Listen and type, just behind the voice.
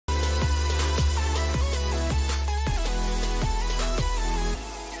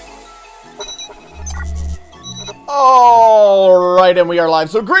Alright, and we are live.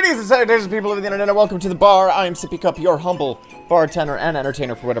 So greetings and salutations, people of the internet, and welcome to the bar. I am Sippy Cup, your humble bartender and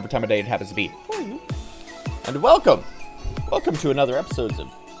entertainer for whatever time of day it happens to be. And welcome to another episodes,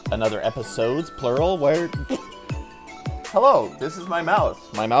 plural, where... Hello, this is my mouth.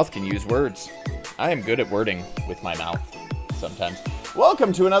 My mouth can use words. I am good at wording with my mouth, sometimes.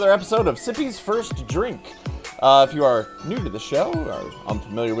 Welcome to another episode of Sippy's First Drink. If you are new to the show, or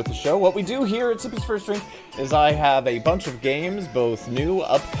unfamiliar with the show, what we do here at Sippy's First Drink is I have a bunch of games, both new,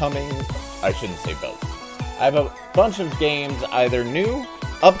 upcoming, I shouldn't say both. I have a bunch of games, either new,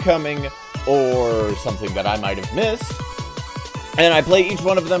 upcoming, or something that I might have missed. And I play each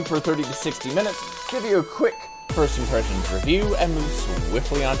one of them for 30 to 60 minutes, give you a quick first impressions review, and move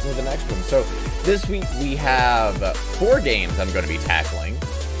swiftly on to the next one. So this week we have 4 games I'm going to be tackling.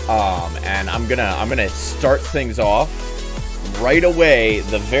 And I'm gonna start things off right away.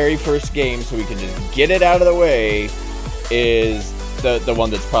 The very first game, so we can just get it out of the way, is the one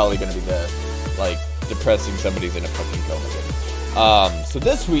that's probably gonna be the, like, depressing somebody's in a fucking coma game. So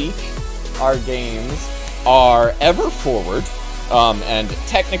this week, our games are Ever Forward, and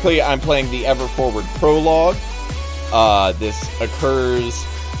technically I'm playing the Ever Forward Prologue. This occurs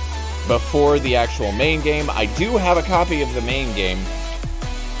before the actual main game. I do have a copy of the main game,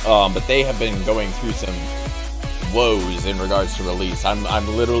 but they have been going through some woes in regards to release. I'm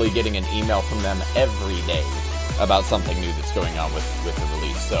literally getting an email from them every day about something new that's going on with the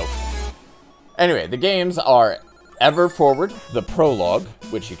release. So, anyway, the games are Ever Forward, the Prologue,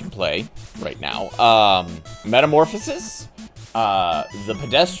 which you can play right now, Metamorphosis, The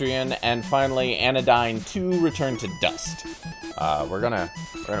Pedestrian, and finally Anodyne 2, Return to Dust. We're gonna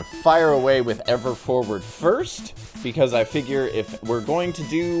fire away with Ever Forward first, because I figure if we're going to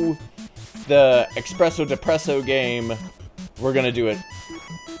do the Espresso Depresso game, we're gonna do it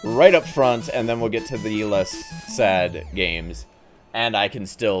right up front, and then we'll get to the less sad games, and I can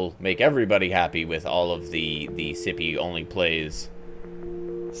still make everybody happy with all of the Sippy only plays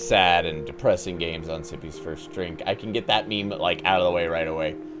sad and depressing games on Sippy's First Drink. I can get that meme, like, out of the way right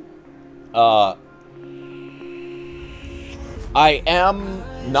away. I am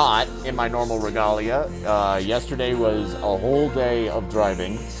not in my normal regalia. Yesterday was a whole day of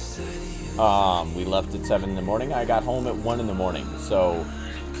driving. We left at 7 in the morning. I got home at 1 in the morning. So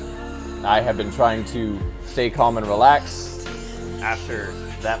I have been trying to stay calm and relax after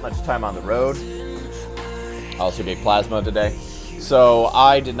that much time on the road. I also gave plasma today. So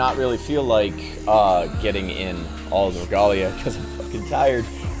I did not really feel like getting in all the regalia because I'm fucking tired.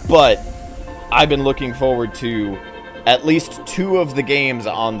 But I've been looking forward to at least 2 of the games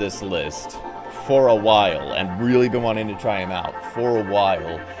on this list for a while, and really been wanting to try them out for a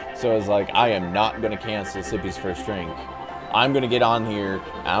while. So I was like, I am not going to cancel Sippy's First Drink. I'm going to get on here,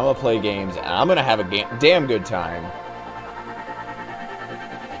 and I'm going to play games, and I'm going to have a damn good time.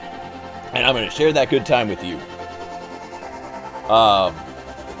 And I'm going to share that good time with you.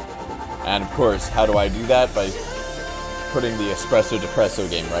 And of course, how do I do that? By putting the Espresso Depresso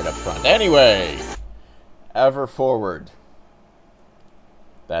game right up front. Anyway, Ever Forward.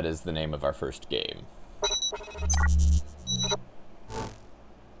 That is the name of our first game.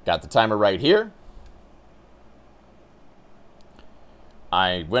 Got the timer right here.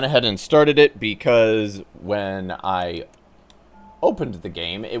 I went ahead and started it because when I opened the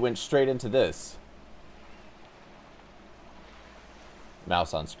game, it went straight into this.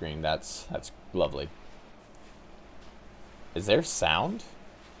 Mouse on screen, that's lovely. Is there sound?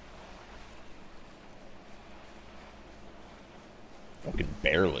 Fucking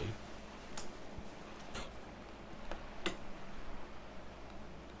barely.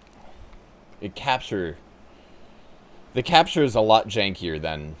 The capture is a lot jankier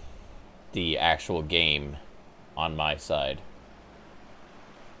than the actual game on my side.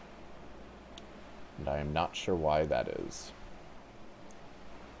 And I am not sure why that is.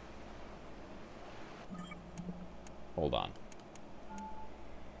 Hold on.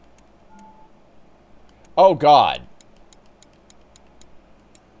 Oh God.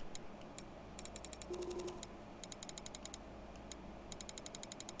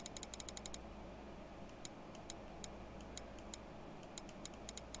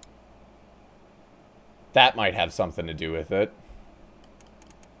 That might have something to do with it.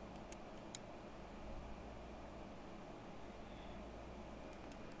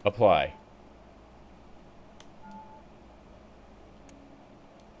 Apply.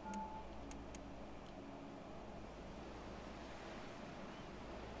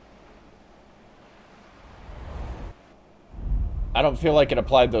 I don't feel like it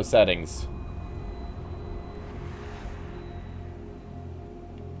applied those settings.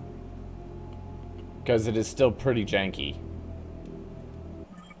 Because it is still pretty janky.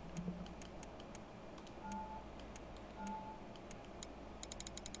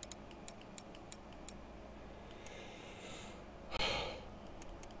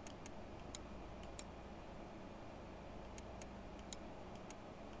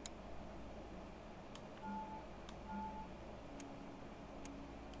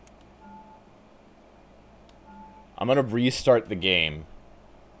 I'm gonna restart the game.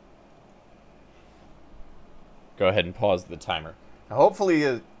 Go ahead and pause the timer. Hopefully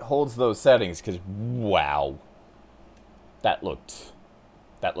it holds those settings, because wow. That looked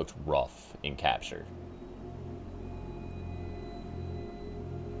rough in capture.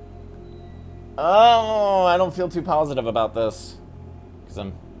 Oh, I don't feel too positive about this.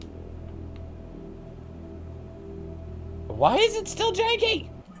 Because why is it still janky?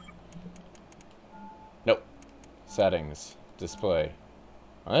 Nope. Settings. Display.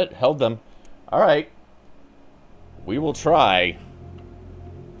 It held them. Alright. We will try.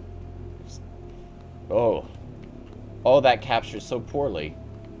 Oh. Oh, that captures so poorly.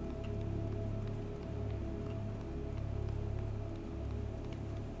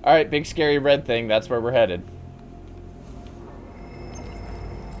 Alright, big scary red thing. That's where we're headed.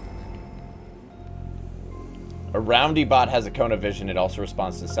 A roundy bot has a cone of vision. It also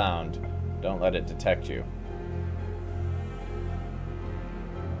responds to sound. Don't let it detect you.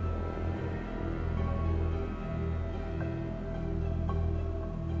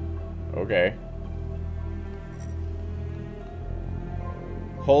 Okay.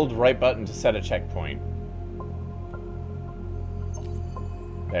 Hold right button to set a checkpoint.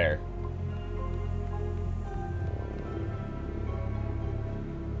 There.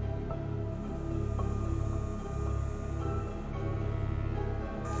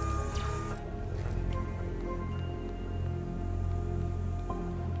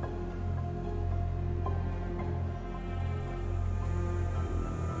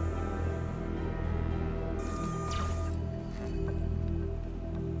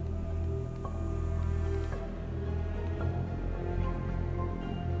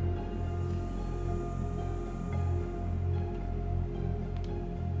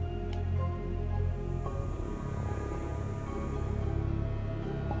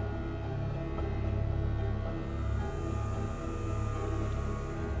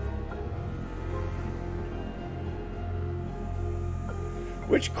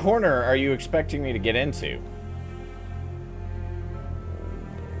 Which corner are you expecting me to get into?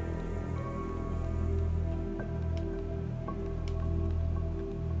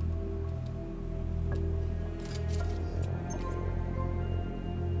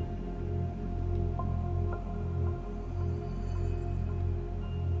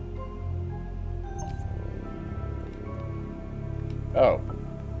 Oh.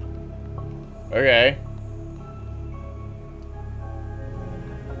 Okay.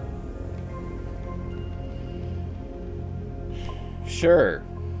 Sure.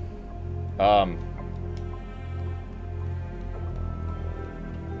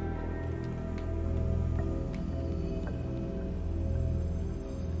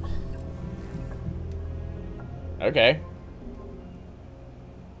 Okay.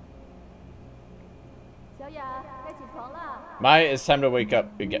 Maya, it's time to wake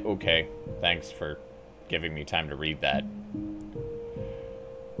up. Okay. Thanks for giving me time to read that.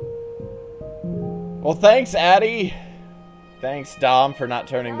 Well, thanks, Addie. Thanks, Dom, for not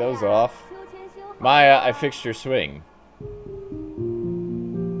turning those off. Maya, I fixed your swing.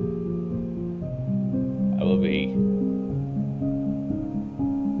 I will be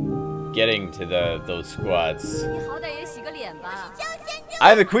getting to those squats.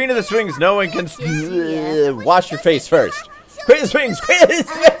 I'm the queen of the swings. No one can wash your face first. Queen of the swings! Queen of the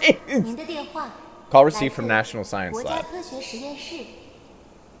swings! Call received from National Science Lab.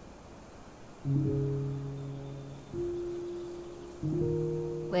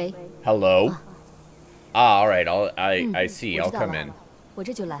 Hello? Ah, alright, I see, I'll come in.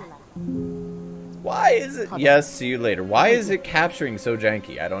 Why is it? Yes, see you later. Why is it capturing so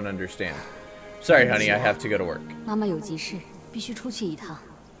janky? I don't understand. Sorry, honey, I have to go to work.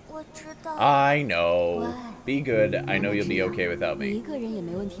 I know. Be good. I know you'll be okay without me.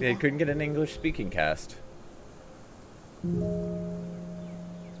 They couldn't get an English speaking cast.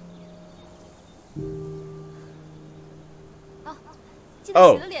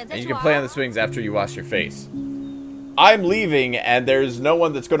 Oh, and you can play on the swings after you wash your face. I'm leaving, and there's no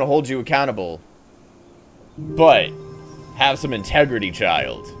one that's going to hold you accountable. But, have some integrity,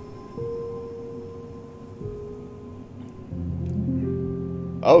 child.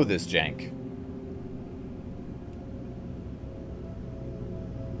 Oh, this jank.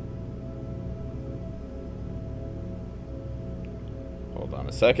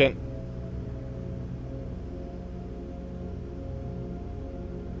 second.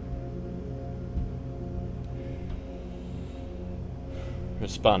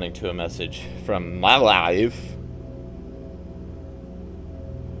 Responding to a message from my live.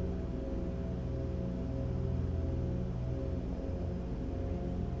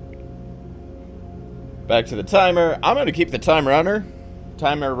 Back to the timer. I'm going to keep the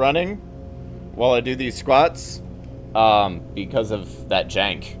timer running while I do these squats because of that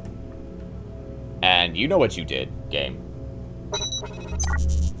jank. And you know what you did, game.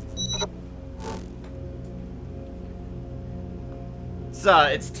 So,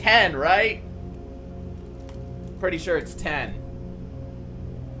 it's 10, right? Pretty sure it's 10.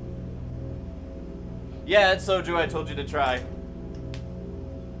 Yeah, it's Soju. I told you to try.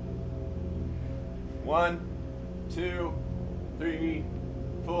 1, 2, 3,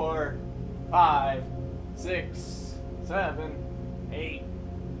 4, 5, 6, 7, 8,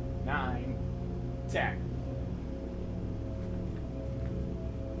 9, 10.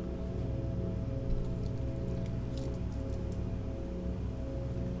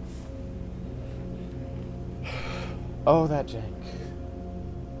 Oh, that jank.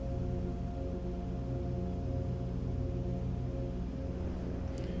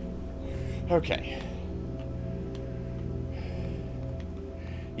 Okay.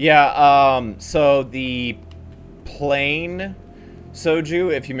 Yeah, so the plain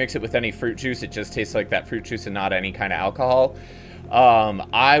soju, if you mix it with any fruit juice, it just tastes like that fruit juice and not any kind of alcohol.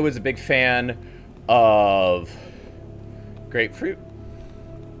 I was a big fan of grapefruit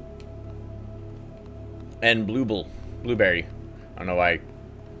and blueberry. I don't know why I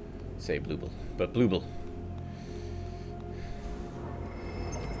say blueberry, but blueberry.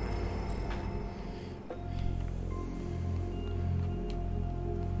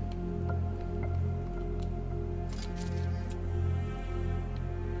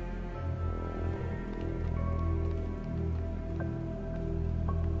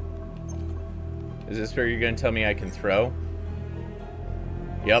 Is this where you're going to tell me I can throw?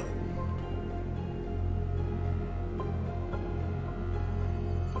 Yep.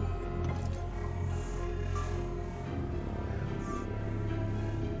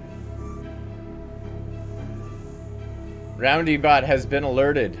 Roundybot has been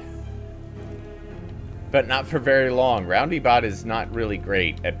alerted. But not for very long. Roundybot is not really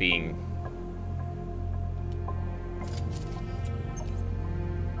great at being...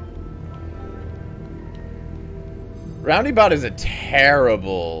 Roundybot is a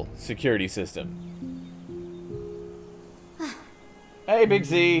terrible security system. Hey, Big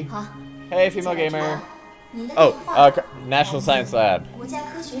Z. Hey, female gamer. Oh, National Science Lab.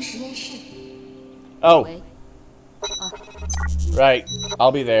 Oh. Right.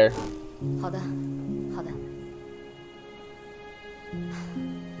 I'll be there.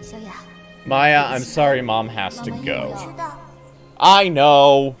 Maya, I'm sorry Mom has to go. I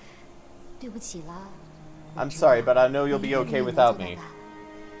know. I'm sorry, but I know you'll be okay without me.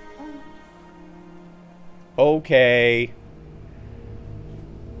 Okay.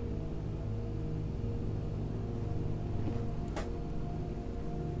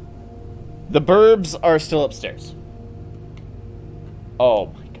 The burbs are still upstairs. Oh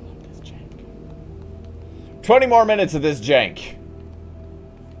my god, this jank. 20 more minutes of this jank.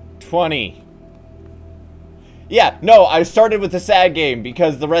 20. Yeah, no, I started with the sad game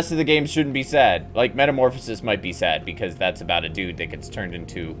because the rest of the game shouldn't be sad. Like, Metamorphosis might be sad because that's about a dude that gets turned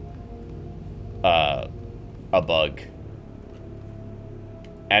into a bug.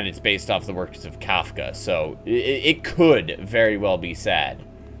 And it's based off the works of Kafka, so it could very well be sad.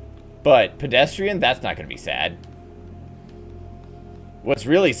 But Pedestrian, that's not going to be sad. What's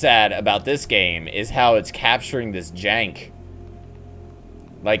really sad about this game is how it's capturing this jank.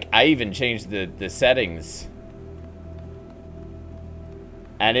 Like, I even changed the settings.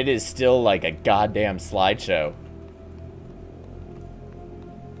 And it is still like a goddamn slideshow.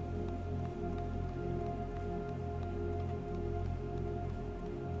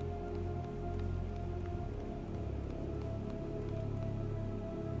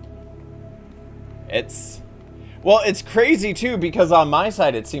 Well, it's crazy too because on my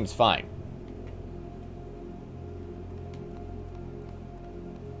side it seems fine.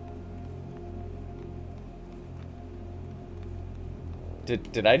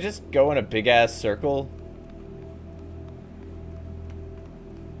 Did I just go in a big-ass circle?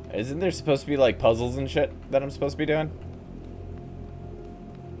 Isn't there supposed to be, like, puzzles and shit that I'm supposed to be doing?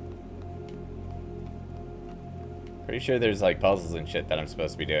 Pretty sure there's, like, puzzles and shit that I'm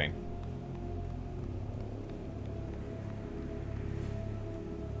supposed to be doing.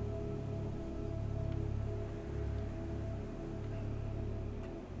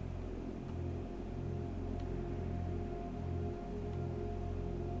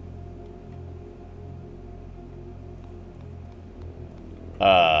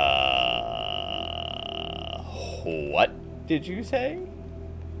 What did you say?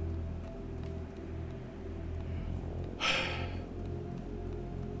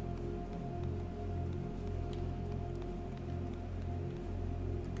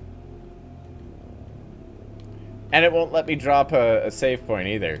 And it won't let me drop a save point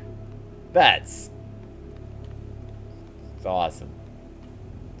either. It's awesome.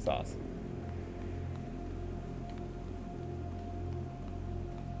 It's awesome.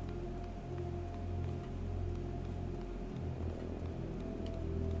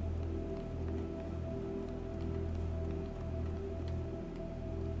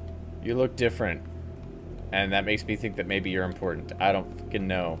 You look different. And that makes me think that maybe you're important. I don't fucking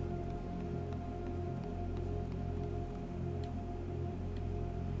know.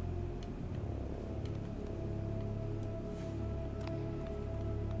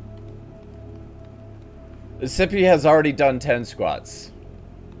 Sippy has already done 10 squats.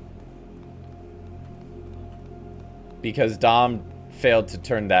 Because Dom failed to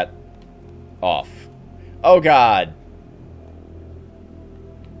turn that off. Oh god.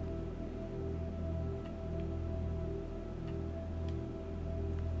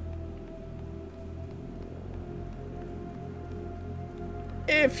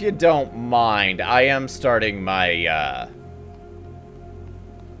 If you don't mind, I am starting my,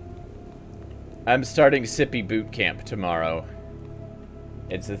 I'm starting Sippy boot camp tomorrow.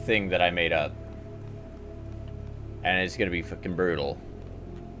 It's a thing that I made up. And it's gonna be fucking brutal.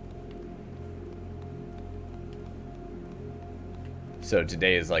 So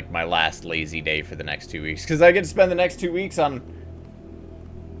today is like my last lazy day for the next 2 weeks. Because I get to spend the next 2 weeks on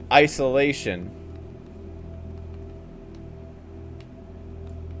isolation.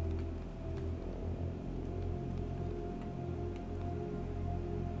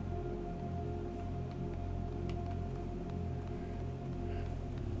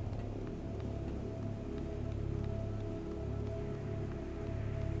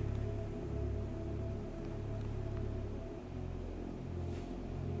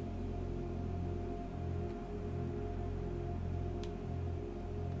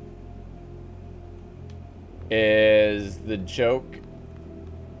 Is the joke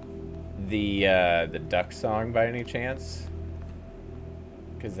the duck song by any chance?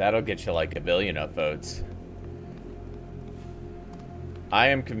 Because that'll get you like 1 billion upvotes. I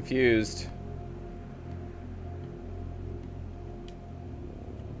am confused.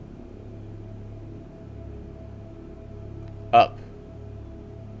 Up.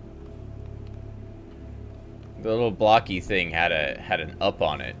 The little blocky thing had an up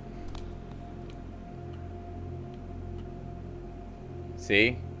on it.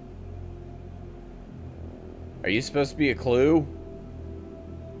 See? Are you supposed to be a clue?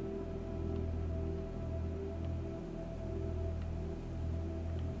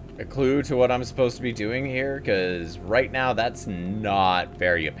 A clue to what I'm supposed to be doing here? Because right now that's not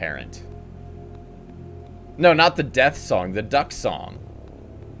very apparent. No, not the death song, the duck song.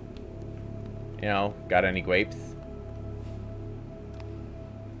 You know, got any grapes?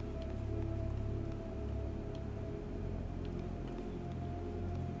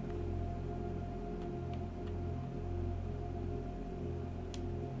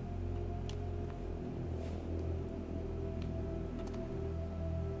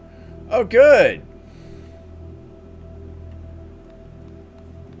 Oh, good.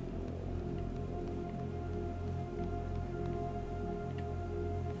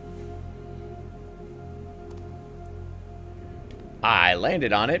 I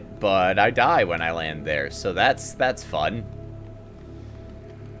landed on it, but I die when I land there, so that's fun.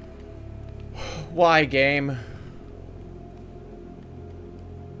 Why, game?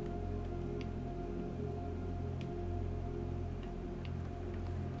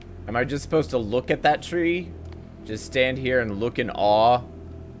 Am I just supposed to look at that tree? Just stand here and look in awe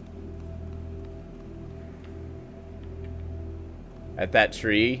at that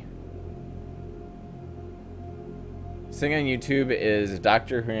tree? This thing on YouTube is a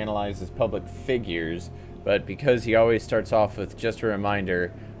doctor who analyzes public figures, but because he always starts off with just a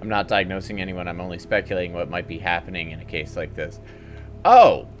reminder, I'm not diagnosing anyone, I'm only speculating what might be happening in a case like this.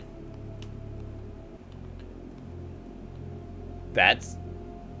 Oh! That's...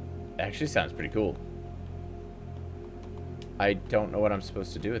 actually sounds pretty cool. I don't know what I'm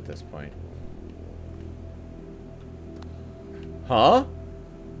supposed to do at this point. Huh?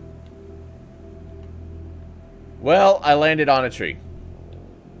 Well, I landed on a tree.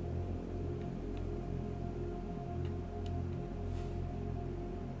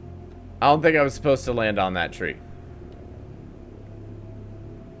 I don't think I was supposed to land on that tree.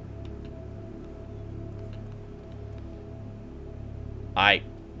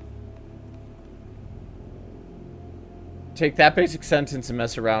 Take that basic sentence and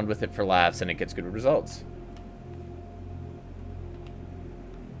mess around with it for laughs, and it gets good results.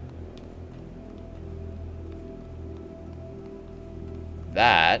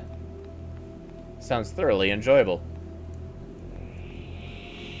 That sounds thoroughly enjoyable.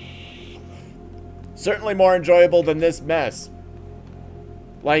 Certainly more enjoyable than this mess.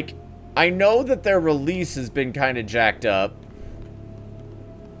 Like, I know that their release has been kind of jacked up.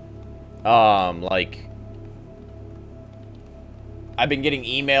 Like, I've been getting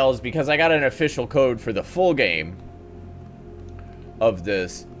emails because I got an official code for the full game of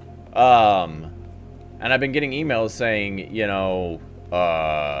this. And I've been getting emails saying, you know,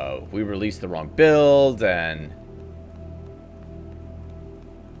 we released the wrong build, and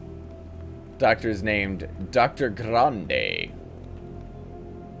Doctor's named Dr. Grande.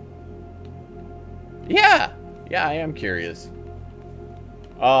 Yeah, I am curious.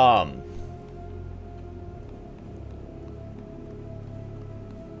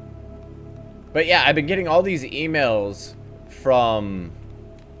 But yeah, I've been getting all these emails from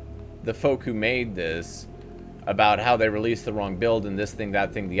the folk who made this about how they released the wrong build and this thing,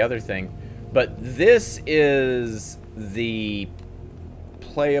 that thing, the other thing. But this is the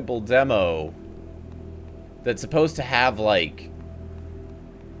playable demo that's supposed to have, like,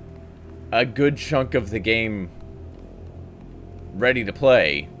 a good chunk of the game ready to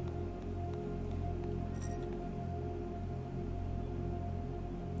play.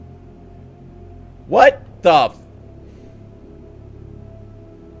 What the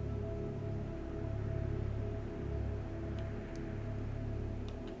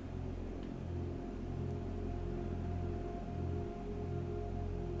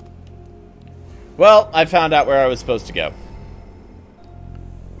Well, I found out where I was supposed to go.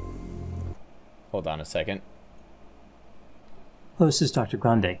 Hold on a second. Hello, this is Dr.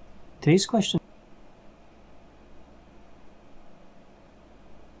 Grande. Today's question...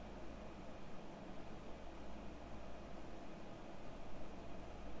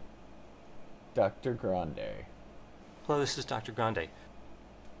 Dr. Grande. Hello, this is Dr. Grande.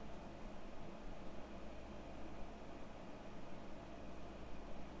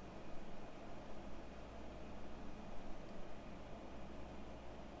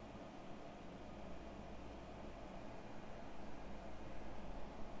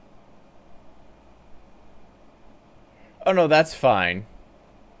 Oh no, that's fine.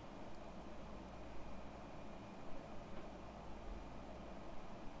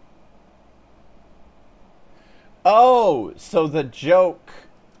 Oh, so the joke,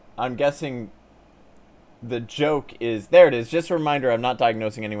 I'm guessing the joke is, there it is. Just a reminder, I'm not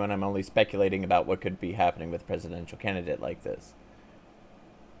diagnosing anyone, I'm only speculating about what could be happening with a presidential candidate like this.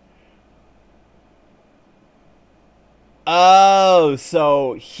 Oh,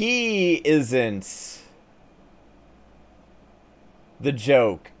 so he isn't the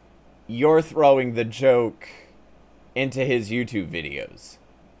joke. You're throwing the joke into his YouTube videos.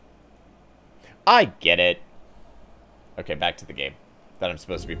 I get it. Okay, back to the game that I'm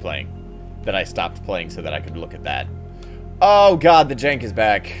supposed to be playing. That I stopped playing so that I could look at that. Oh god, the jank is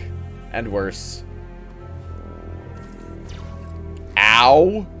back. And worse.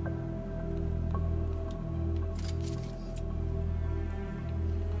 Ow!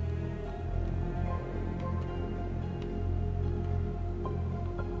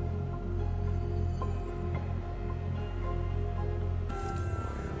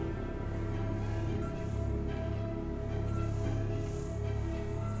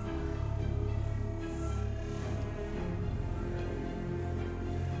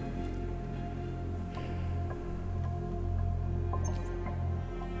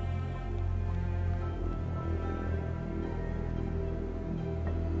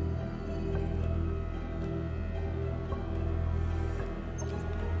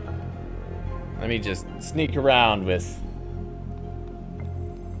 Let me just sneak around with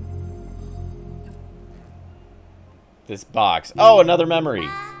this box. Oh, another memory.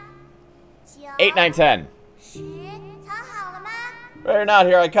 8, 9, 10. Better not,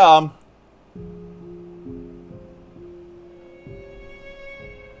 here I come.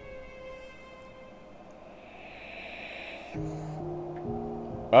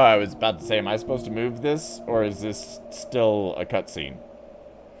 Oh, I was about to say, am I supposed to move this, or is this still a cutscene?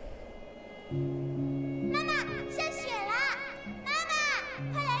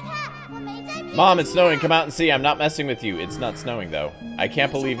 Mom, it's snowing. Come out and see. I'm not messing with you. It's not snowing, though. I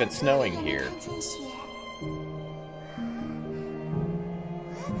can't believe it's snowing here.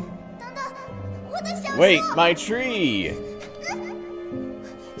 Wait, my tree!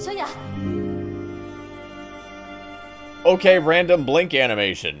 Okay, random blink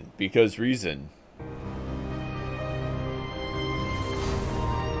animation. Because reason.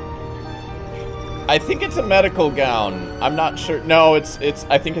 I think it's a medical gown. I'm not sure. No, I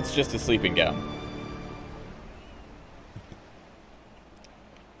think it's just a sleeping gown.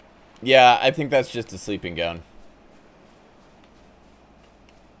 Yeah, I think that's just a sleeping gown.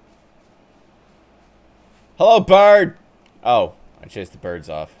 Hello, bird! Oh, I chased the birds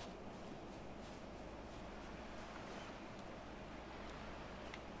off.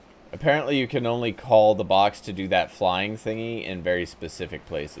 Apparently you can only call the box to do that flying thingy in very specific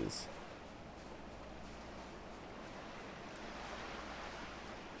places.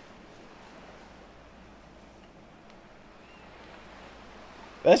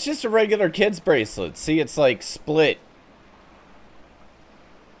 That's just a regular kid's bracelet. See, it's like split.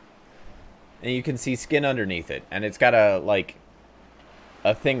 And you can see skin underneath it. And it's got a, like,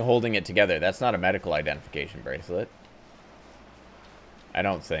 a thing holding it together. That's not a medical identification bracelet. I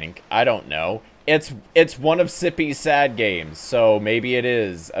don't think. I don't know. It's one of Sippy's sad games. So maybe it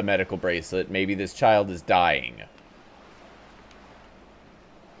is a medical bracelet. Maybe this child is dying.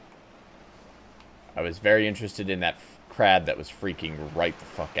 I was very interested in that crab that was freaking right the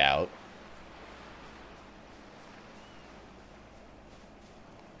fuck out.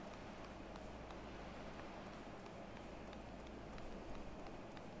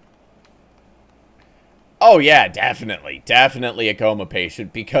 Oh yeah, definitely. Definitely a coma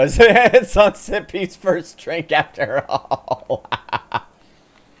patient because it's on Sippy's first drink after all.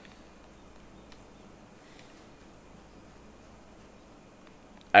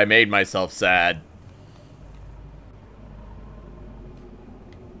 I made myself sad.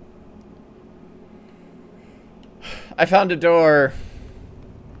 I found a door.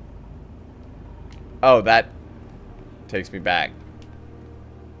 Oh, that takes me back.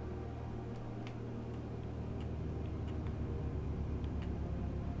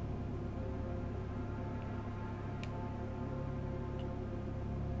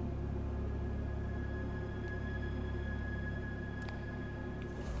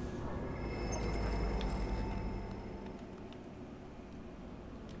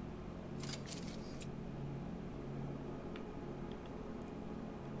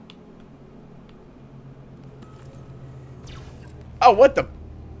 Oh, what the?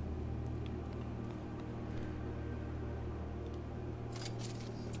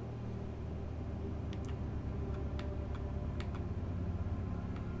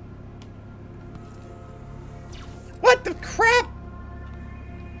 What the crap?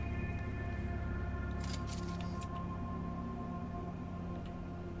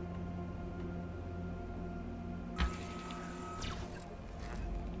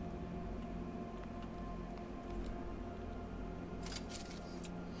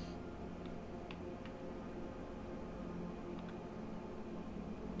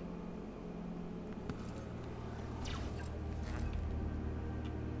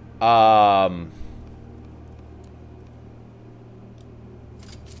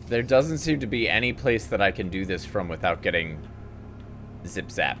 There doesn't seem to be any place that I can do this from without getting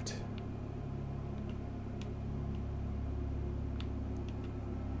zip-zapped.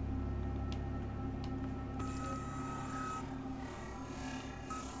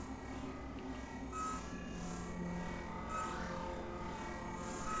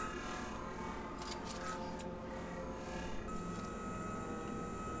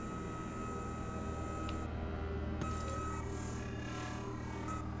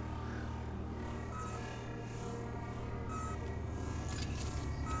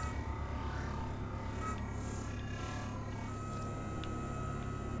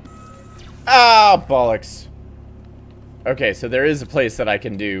 Ah, bollocks. Okay, so there is a place that I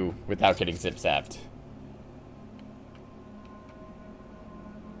can do without getting zip-zapped.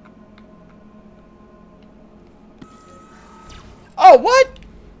 Oh, what?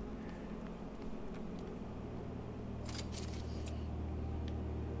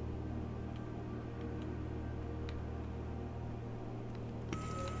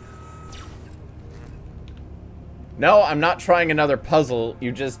 No, I'm not trying another puzzle.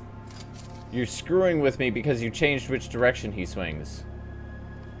 You're screwing with me because you changed which direction he swings.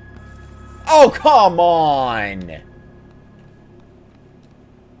 Oh, come on!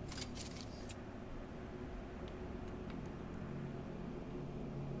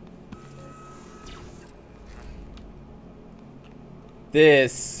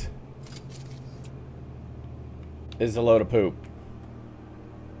 This is a load of poop.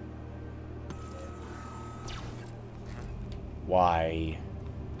 Why?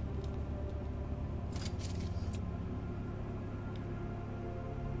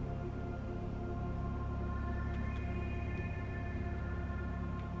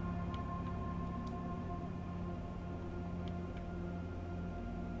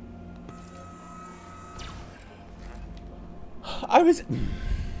 I was...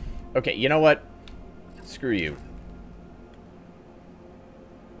 Okay, you know what? Screw you.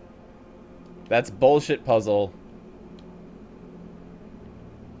 That's bullshit puzzle.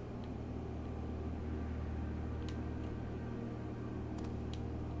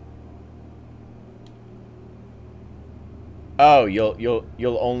 Oh,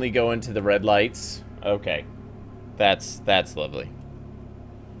 you'll only go into the red lights? Okay. That's lovely.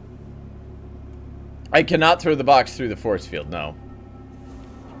 I cannot throw the box through the force field, no.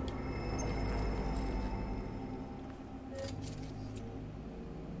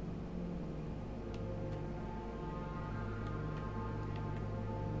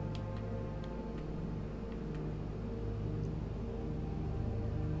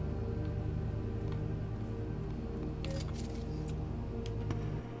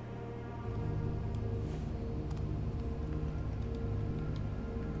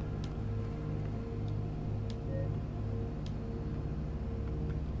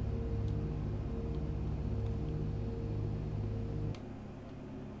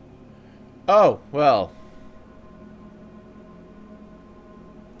 Oh, well.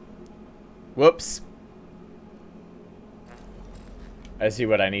 Whoops. I see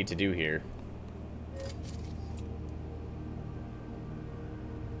what I need to do here.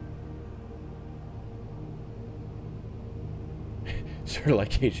 Sort of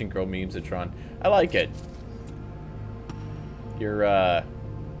like Asian girl memes at Tron. I like it. You're,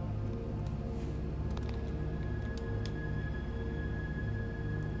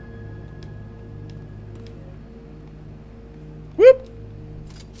 Whoop!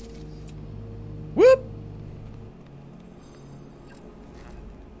 Whoop!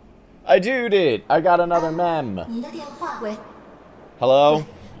 I did it! I got another mem. Hello?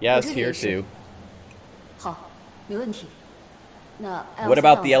 Yes, here too. What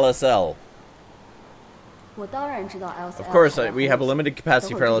about the LSL? Of course, we have a limited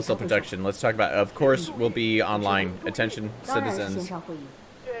capacity for LSL production. Let's talk about it. Of course, we'll be online. Attention, citizens.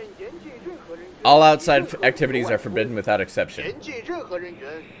 All outside activities are forbidden without exception. Do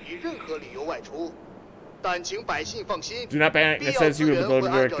not ban it says you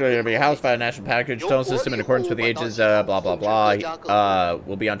will be housed by a national package tone system in accordance with the ages, blah blah blah.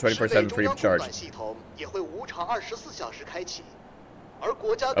 Will be on 24/7 free of charge.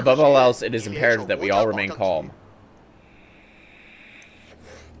 Above all else, it is imperative that we all remain calm.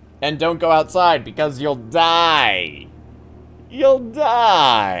 And don't go outside because you'll die. You'll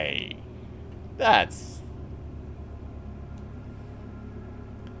die. That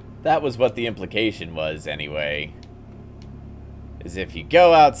was what the implication was, anyway. Is if you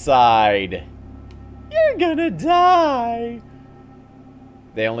go outside, you're gonna die.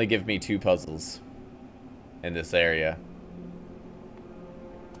 They only give me 2 puzzles in this area.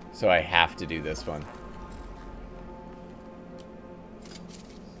 So I have to do this one.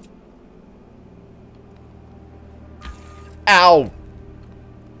 Ow!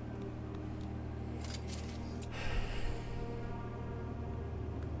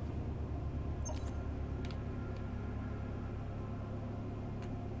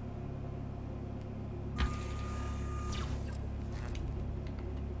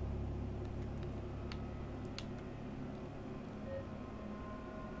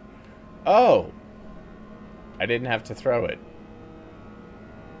 Oh! I didn't have to throw it.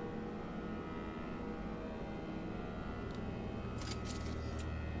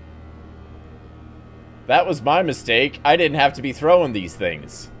 That was my mistake. I didn't have to be throwing these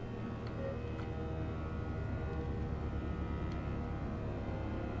things.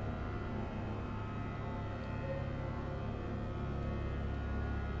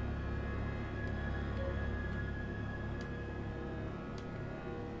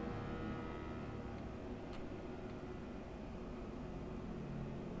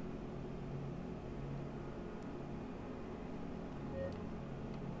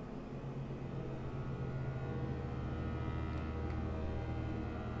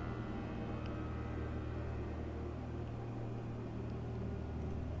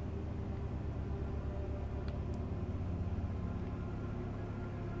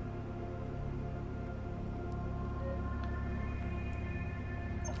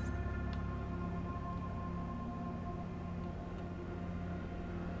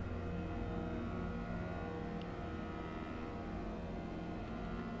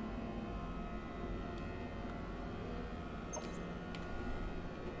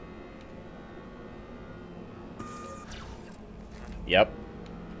 Yep.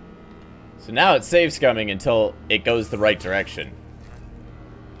 So now it saves scumming until it goes the right direction.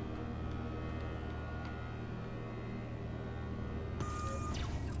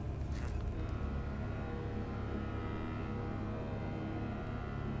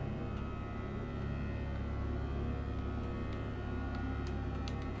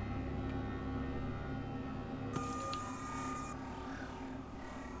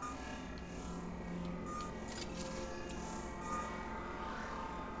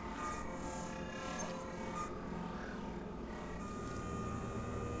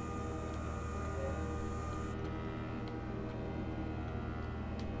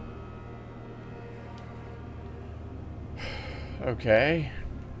 Okay.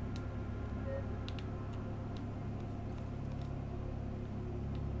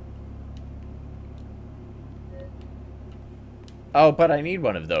 Oh, but I need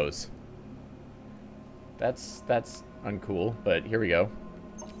one of those. That's uncool, but here we go.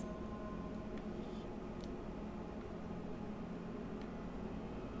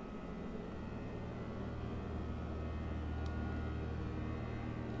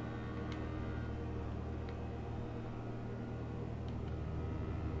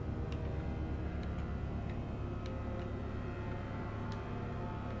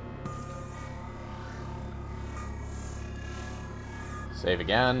 Save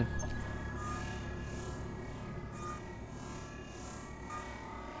again.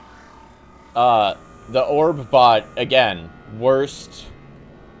 The orb bot, again, worst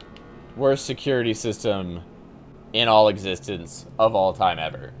security system in all existence of all time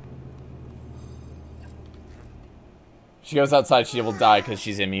ever. She goes outside, she will die because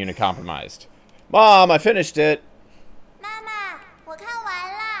she's immunocompromised. Mom, I finished it. Mama, 我看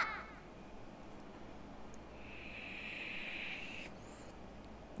完了。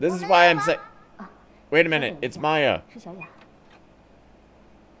 This is why I'm saying. Wait a minute, it's Maya. 是小雅。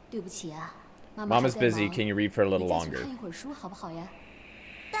 对不起啊， Mama's busy. Can you read for a little 你再去 longer? 看一会儿书好不好呀？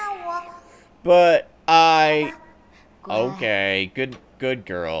但我 But I. 乖 Okay, good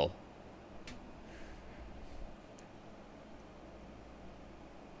girl.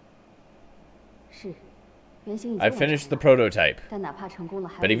 是，原型已经 I 完成 finished the 了 prototype. 但哪怕成功了，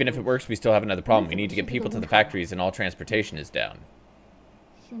还 But 有 even if it works, we still have another problem. We need to get people to the factories and all transportation is down.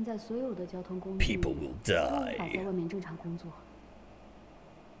 现在所有的交通工具 People will 都无法 die. 在外面正常工作。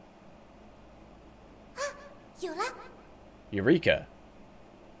 有了， Eureka.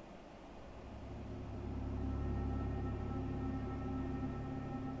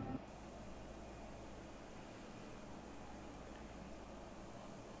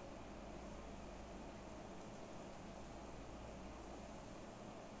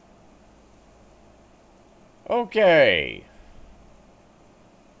 Okay.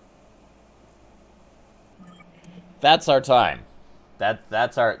 That's our time.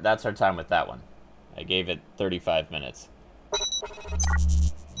 That's our time with that one. I gave it 35 minutes.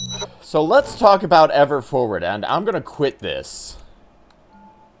 So let's talk about Ever Forward, and I'm gonna quit this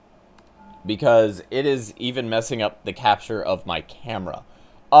because it is even messing up the capture of my camera.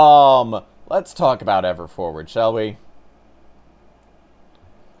 Let's talk about Ever Forward, shall we?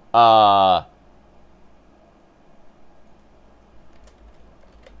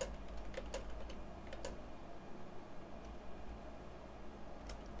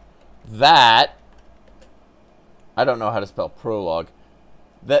 That, I don't know how to spell prologue.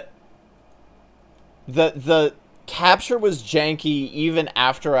 The capture was janky even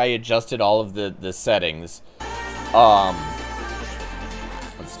after I adjusted all of the settings.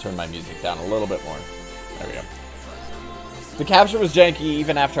 Let's turn my music down a little bit more. There we go. The capture was janky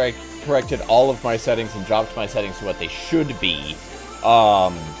even after I corrected all of my settings and dropped my settings to what they should be.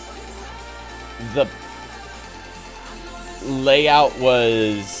 The layout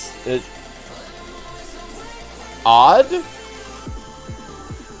was odd.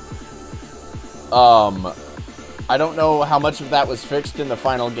 I don't know how much of that was fixed in the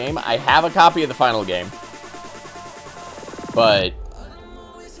final game. I have a copy of the final game, but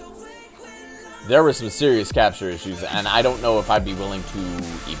there were some serious capture issues, and I don't know if I'd be willing to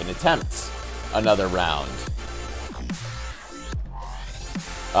even attempt another round.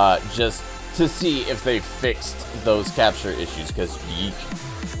 Just to see if they fixed those capture issues, because yeek.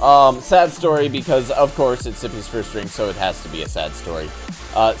 Sad story, because of course it's Sippy's first drink, so it has to be a sad story.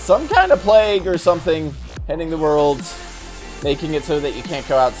 Some kind of plague or something hitting the world, making it so that you can't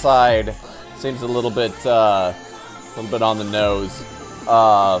go outside. Seems a little bit on the nose.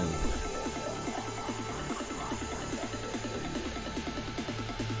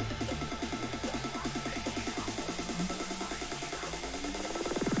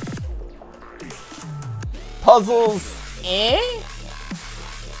 Puzzles, eh?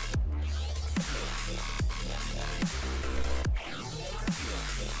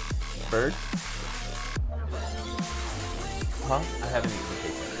 Bird? Huh? I haven't eaten the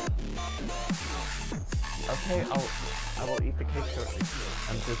cake yet. Okay, I will eat the cake shortly.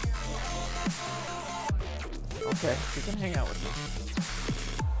 I'm just... Okay, you can hang out with me.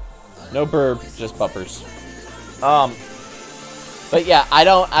 No burp, just bumpers. But yeah, I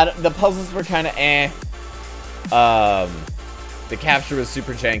don't the puzzles were kind of eh. The capture was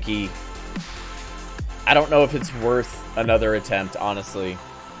super janky. I don't know if it's worth another attempt, honestly.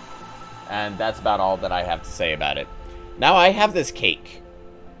 And that's about all that I have to say about it. Now I have this cake.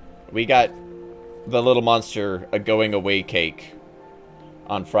 We got the little monster a going away cake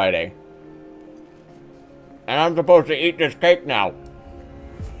on Friday. And I'm supposed to eat this cake now.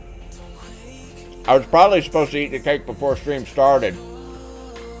 I was probably supposed to eat the cake before stream started.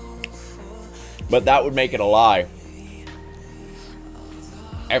 But that would make it a lie.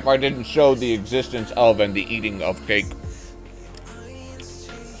 If I didn't show the existence of and the eating of cake.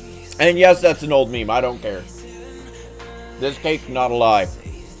 And yes, that's an old meme. I don't care. This cake's not a lie.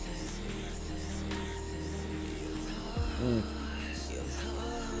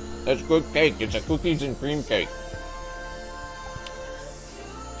 It's good cake. It's a cookies and cream cake.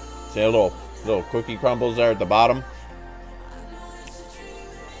 See a little cookie crumbles there at the bottom.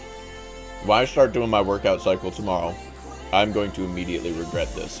 When I start doing my workout cycle tomorrow, I'm going to immediately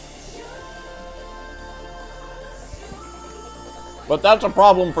regret this. But that's a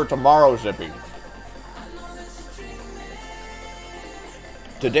problem for tomorrow, Sippy.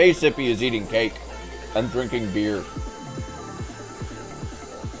 Today, Sippy is eating cake and drinking beer.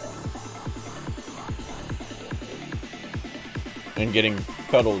 And getting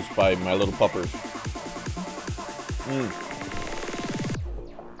cuddles by my little puppers.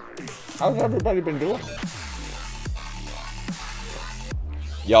 How's everybody been doing?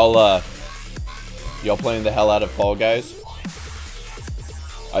 Y'all playing the hell out of Fall Guys?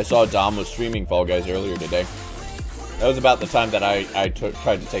 I saw Dom was streaming Fall Guys earlier today. That was about the time that I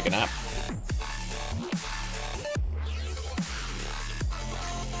tried to take a nap.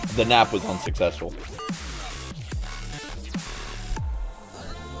 The nap was unsuccessful.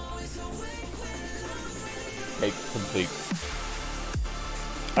 Cake complete.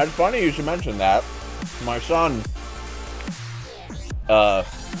 It's funny you should mention that. My son,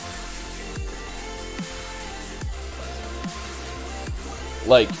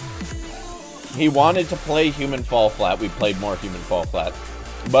 like, he wanted to play Human Fall Flat. We played more Human Fall Flat.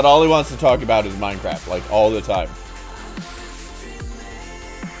 But all he wants to talk about is Minecraft, like, all the time.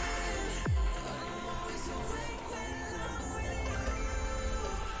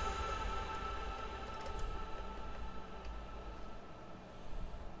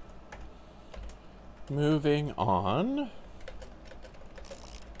 Moving on.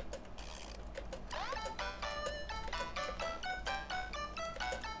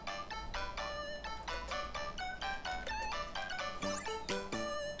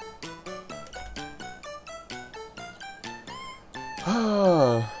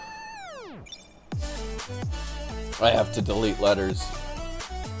 I have to delete letters.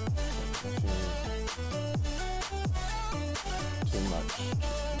 Too much to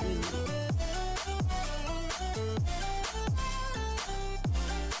do.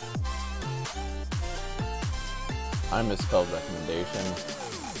 I misspelled recommendation.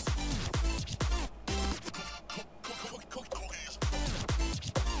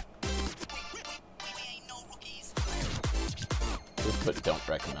 Just put don't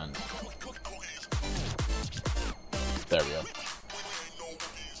recommend. There we go.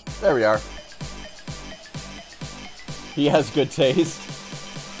 There we are. He has good taste.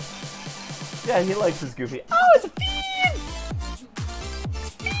 Yeah, he likes his goofy. Oh, it's a fiend! It's a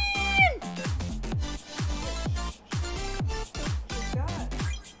fiend!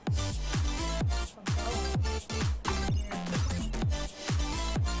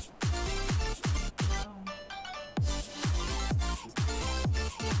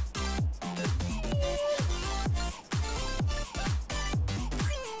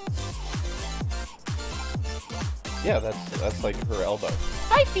 Yeah, that's like her elbow.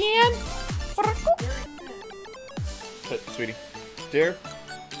 Hi, Fan! Sweetie. Dear,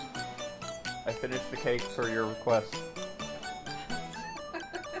 I finished the cake for your request.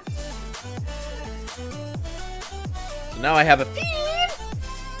 So now I have a Fan!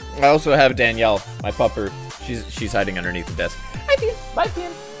 I also have Danielle, my pupper. She's hiding underneath the desk. Hi, Fan! Bye,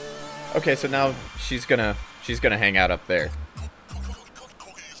 Fan! Okay, so now she's gonna hang out up there.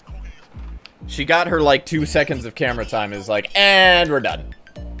 She got her, like, 2 seconds of camera time. Is like, and we're done.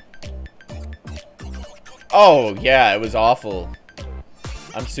 Oh, yeah, it was awful.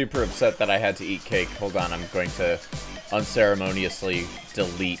 I'm super upset that I had to eat cake. Hold on, I'm going to unceremoniously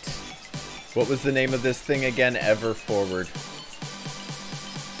delete. What was the name of this thing again? Ever Forward.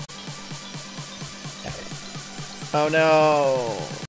 Oh, no.